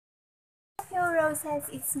Hello Roses,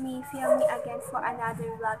 it's me, Feel Me again for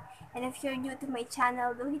another vlog. And if you're new to my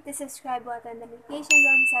channel, do hit the subscribe button, the notification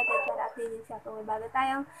bell beside it para updated ka kung may bago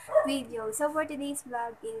tayong video. So for today's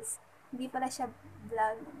vlog is, hindi pala siya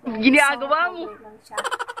vlog, Ginagawa mo! cover lang siya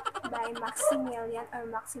by Maximillian or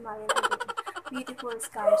Maximillian and Beautiful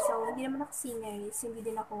Scar. So hindi naman ako singer, hindi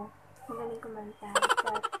din ako magaling kumanta.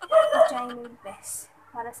 But I'm trying my best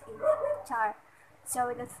para sa inyo. Char.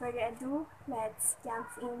 So without further ado, let's jump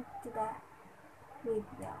into the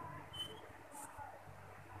video.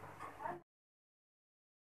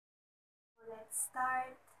 Let's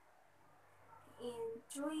start in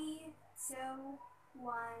 3, 2,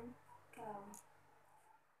 1, go.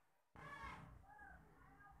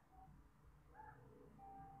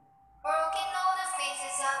 Broken all the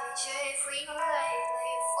faces I've been chasing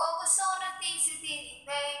lately. Focus on the things that didn't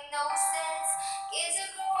make no sense. Kids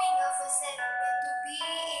are growing up fast and meant to be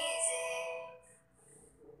easy.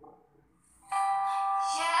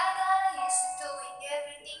 Yeah, I got used to doing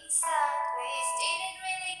everything sideways. Didn't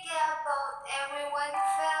really care about everyone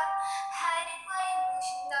felt. Hiding my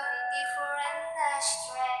emotion down in different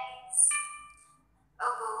ashtrays.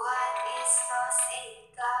 Oh, but what is lost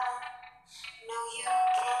ain't gone. No, you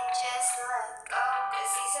can't just let go,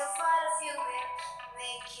 'cause it's a part of you will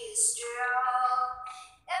make you strong.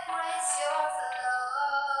 Embrace your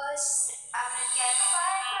flaws. I'm not gonna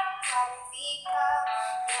fight from trying to become.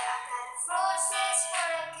 Yeah, I got the roses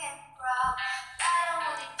where I came from. I don't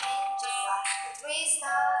wanna change if I could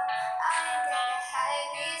restart. I ain't gonna hide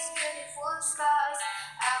these beautiful scars.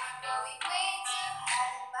 I've been going way too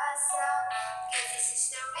hard on myself, 'cause this is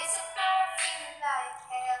the reason I'm feeling like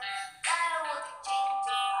hell. I don't wanna change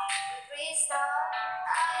if I could restart.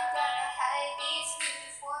 I ain't gonna hide these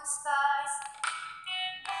beautiful scars.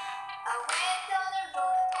 I went down the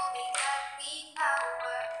road that only got me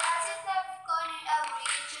nowhere. As if every corner I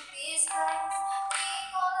reach a distance.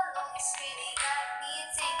 Being all alone is really got me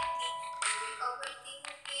thinking. Maybe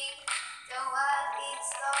overthinking. The what is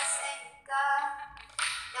lost and gone.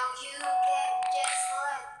 No, you can't just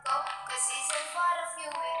let go, 'cause it's a part of you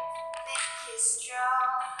will make you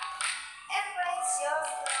strong. Embrace your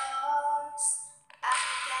flaws. I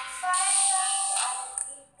can find love, I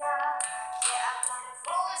think yeah, I got the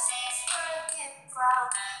roses where I came from.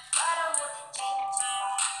 But I wouldn't change if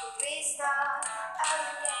I could restart. I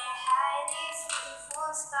ain't gonna hide this beautiful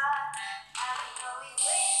scar. I've been going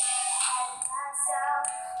way too hard on myself.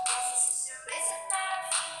 Yes, this is the reason I'm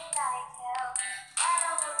feeling like hell. But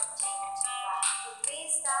I wouldn't change if I could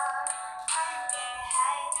restart. I ain't gonna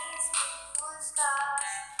hide these beautiful scars.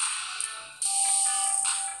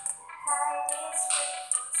 Hide these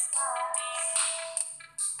beautiful scars.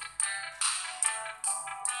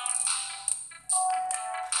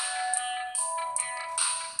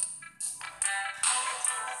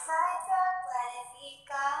 Fight for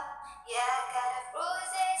Clarifica. Yeah, I got the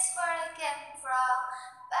bruises where I came from.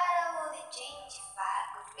 But I wouldn't change if I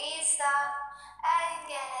could restart. I ain't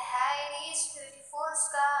gonna hide these beautiful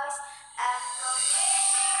scars. I'm going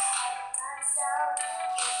to hide myself.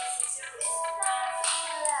 Yeah, this is the reason I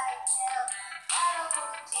feel like hell. But I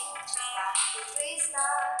wouldn't change if I could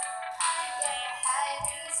restart. I ain't gonna hide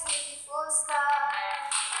these beautiful scars.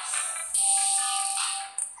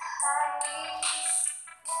 Hide these.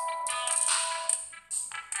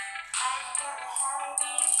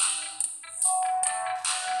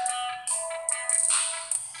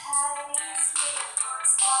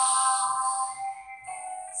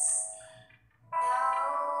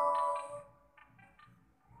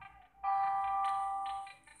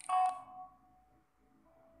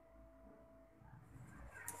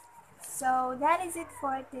 So that is it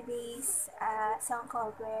for today's song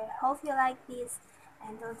cover. Hope you like this,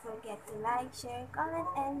 and don't forget to like, share, comment,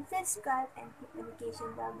 and subscribe, and hit the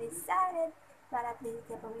notification bell beside it para updated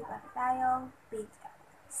ka pag may bago tayong video.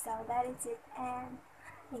 So that is it, and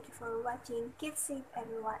thank you for watching. Keep safe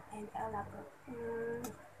everyone, and I love you.